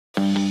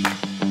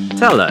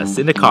Tell us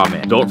in the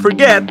comments. Don't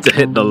forget to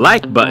hit the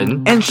like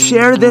button and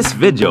share this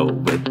video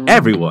with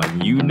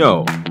everyone you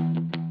know.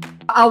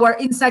 Our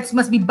insights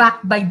must be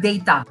backed by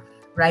data,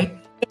 right?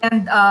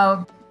 And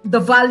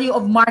the value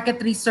of market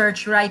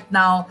research right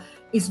now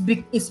is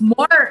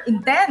more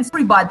intense.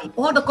 Everybody,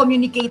 all the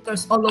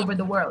communicators all over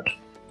the world.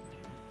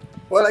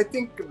 Well, I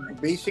think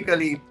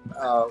basically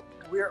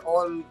we're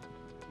all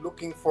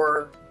looking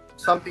for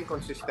something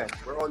consistent.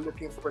 We're all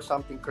looking for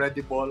something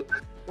credible.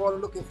 We're all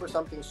looking for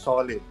something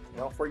solid.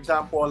 For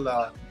example,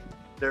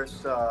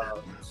 there's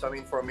some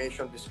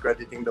information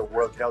discrediting the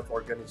World Health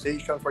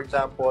Organization, for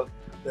example.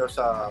 There's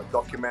a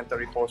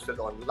documentary posted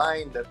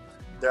online that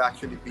they're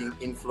actually being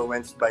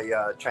influenced by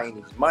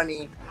Chinese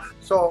money.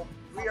 So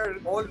we are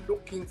all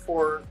looking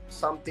for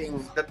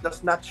something that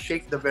does not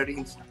shake the very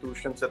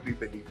institutions that we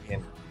believe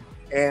in.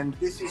 And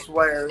this is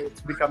where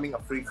it's becoming a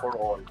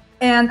free-for-all.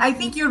 And I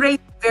think you raised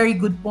a very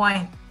good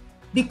point,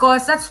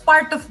 because that's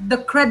part of the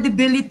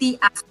credibility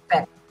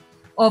aspect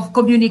of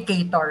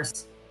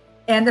communicators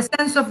and the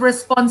sense of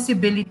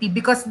responsibility,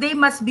 because they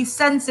must be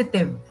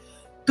sensitive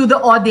to the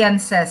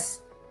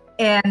audiences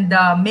and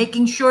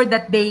making sure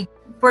that they,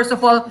 first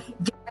of all,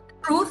 get the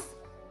truth.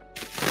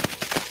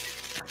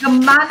 The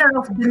manner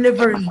of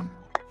delivery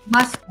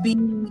must be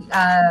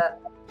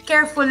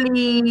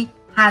carefully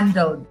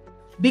handled,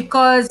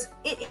 because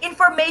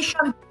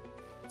information,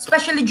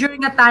 especially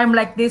during a time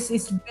like this,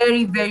 is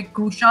very, very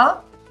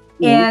crucial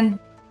and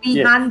be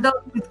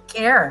handled with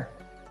care.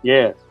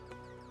 Yes.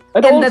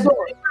 And also,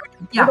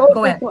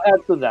 go ahead. To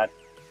add to that,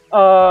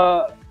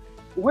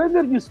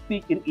 whether you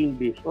speak in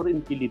English or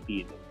in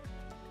Filipino,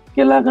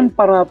 kailangan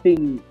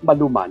parating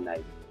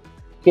malumanay.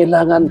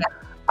 Kailangan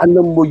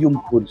alam mo yung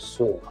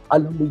pulso,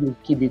 alam mo yung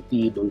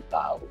kiliti ng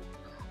tao.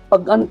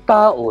 Pag ang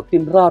tao,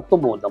 tinrato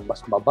mo ng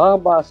mas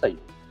mababa sa'yo,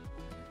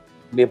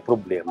 may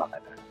problema ka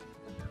na.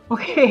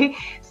 Okay,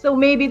 so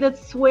maybe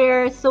that's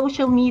where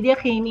social media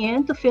came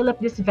in to fill up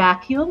this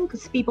vacuum,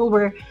 because people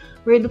were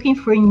looking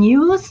for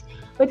news.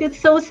 But it's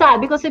so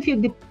sad, because if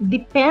you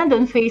depend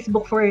on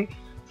Facebook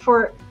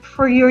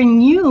for your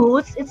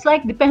news, it's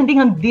like depending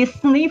on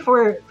Disney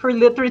for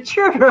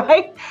literature,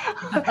 right?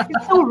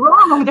 It's so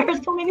wrong. There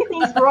are so many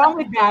things wrong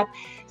with that.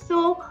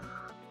 So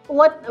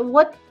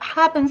what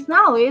happens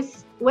now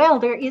is, well,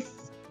 there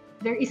is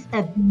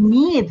a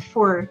need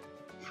for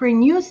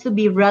news to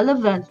be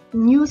relevant,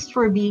 news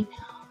to be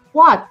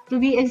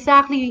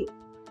exactly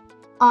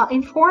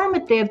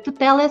informative, to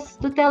tell us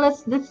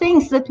the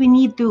things that we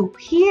need to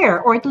hear,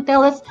 or to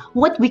tell us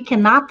what we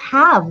cannot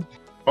have.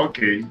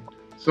 Okay,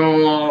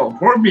 so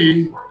for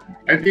me,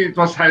 I think it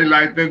was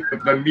highlighted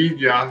that the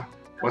media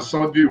was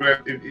so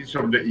different in each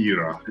of the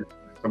era.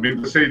 I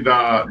mean to say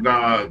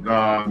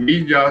the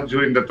media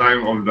during the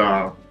time of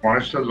the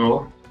martial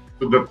law,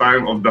 to the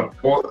time of the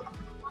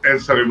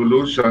EDSA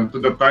revolution, to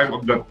the time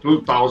of the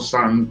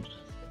 2000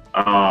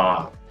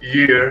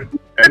 year,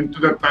 and to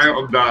the time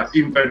of the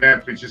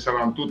internet, which is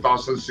around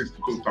 2006 to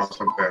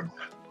 2010.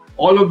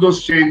 All of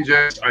those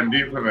changes are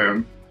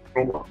different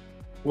from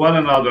one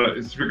another.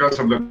 It's because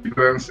of the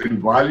difference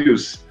in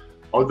values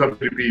of the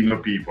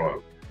Filipino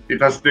people.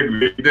 It has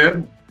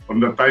degraded from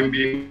the time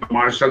being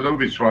martial law,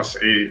 which was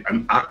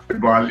an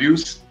active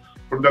values.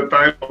 From the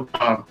time of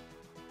the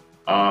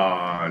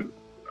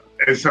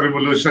EDSA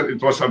revolution,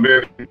 it was a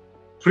very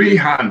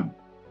freehand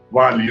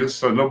values,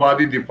 so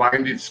nobody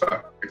defined it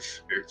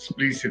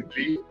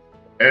explicitly,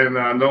 and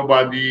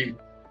nobody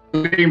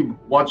claimed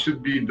what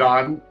should be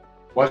done,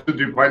 what should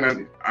define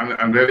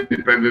a very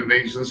independent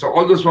nation. So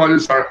all those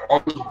values are all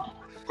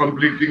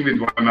conflicting with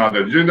one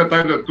another. During the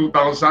time of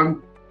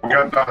 2000, we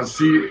got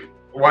the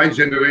Y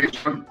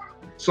generation,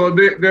 so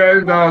they're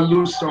in the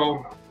loose.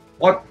 So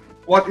what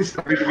is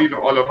the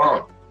Filipino all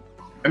about?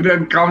 And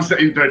then comes the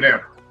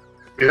internet.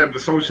 We have the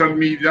social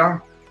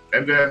media,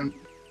 and then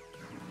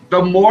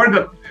the more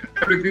that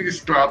everything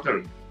is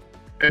cluttered.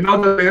 And now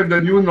that they have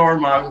the new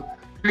normal,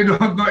 they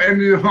don't know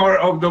any more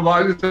of the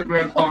values that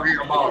we're talking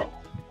about.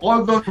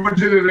 All those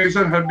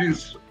generations have been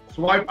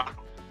swiped out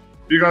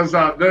because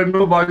there are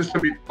no values to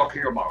be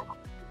talking about.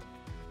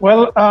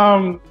 Well,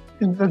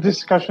 the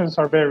discussions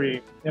are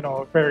very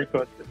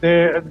good.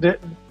 The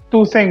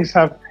two things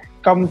have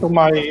come to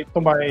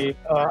my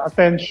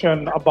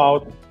attention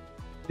about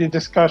the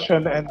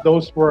discussion, and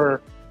those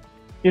were,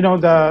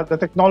 the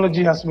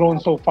technology has grown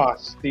so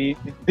fast. The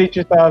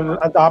digital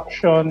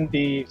adoption,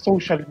 the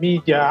social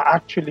media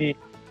actually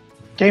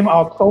came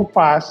out so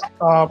fast.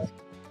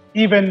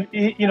 Even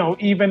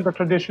the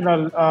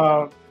traditional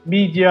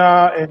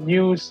media and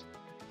news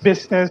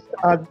business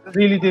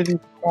really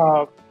didn't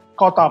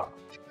caught up,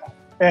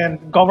 and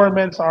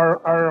governments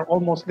are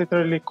almost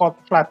literally caught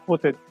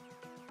flat-footed.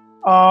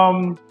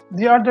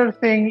 The other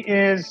thing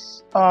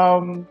is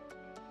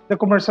the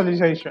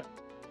commercialization.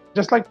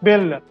 Just like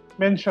Bill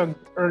mentioned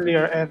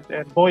earlier, and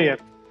Boyet,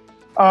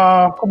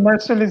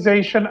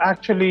 commercialization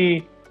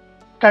actually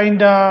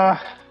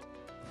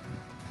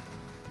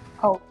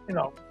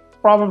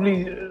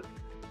probably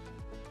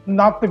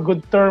not the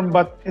good term,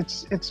 but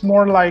it's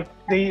more like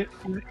it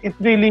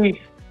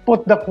really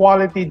put the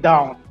quality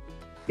down.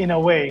 in a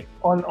way,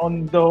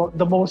 on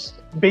the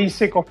most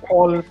basic of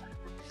all,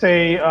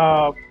 say,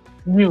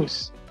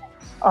 news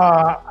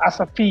as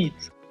a feed.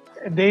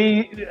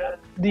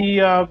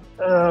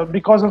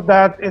 Because of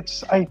that,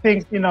 I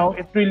think,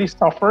 it really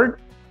suffered.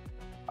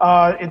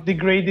 It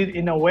degraded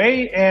in a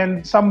way,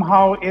 and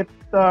somehow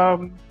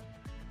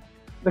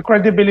the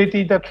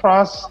credibility, the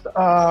trust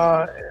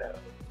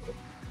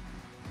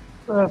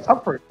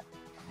suffered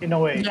in a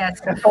way.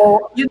 Yes. And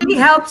so, It really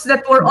helps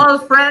that we're all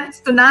friends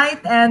tonight,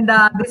 and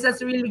this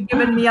has really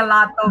given me a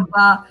lot of.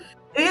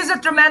 It is a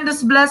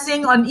tremendous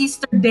blessing on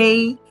Easter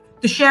Day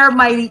to share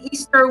my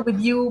Easter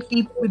with you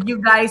people, with you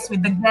guys,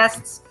 with the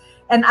guests,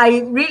 and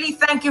I really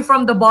thank you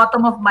from the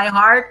bottom of my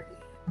heart.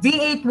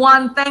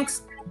 V81,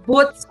 thanks,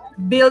 Boots,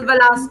 Bill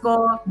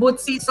Velasco,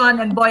 Boots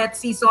Sison, and Boyet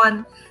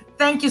Sison.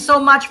 Thank you so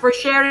much for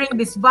sharing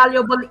this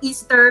valuable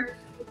Easter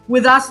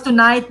with us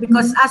tonight,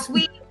 because as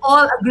we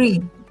all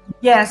agree,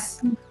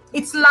 yes,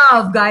 it's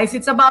love, guys.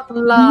 It's about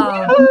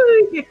love.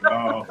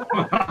 Oh.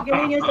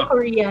 Galing yung sa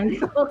Korean.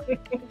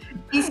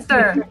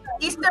 Easter.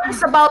 Easter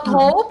is about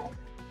hope,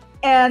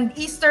 and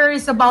Easter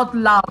is about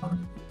love.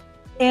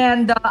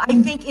 And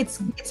I think it's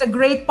a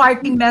great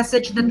parting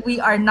message that we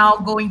are now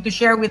going to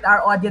share with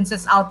our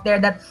audiences out there,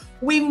 that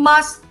we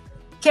must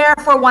care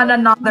for one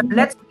another.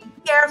 Let's be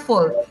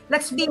careful.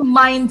 Let's be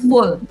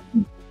mindful.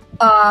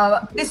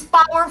 This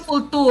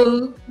powerful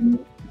tool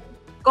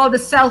called the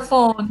cell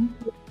phone,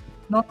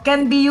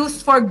 can be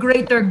used for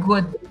greater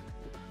good.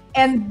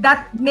 And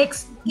that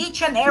makes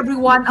each and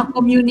everyone a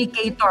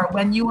communicator.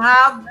 When you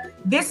have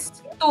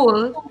this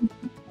tool,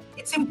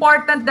 it's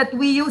important that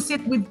we use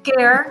it with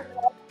care,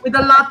 with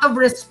a lot of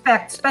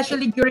respect,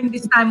 especially during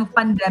this time of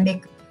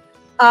pandemic.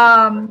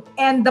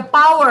 And the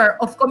power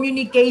of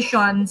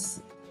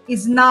communications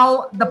is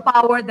now the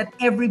power that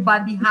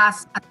everybody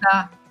has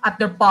at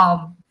their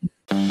palm.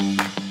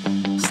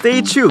 Stay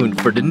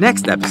tuned for the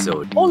next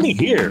episode. Only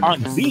here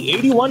on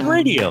V81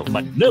 Radio,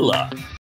 Manila.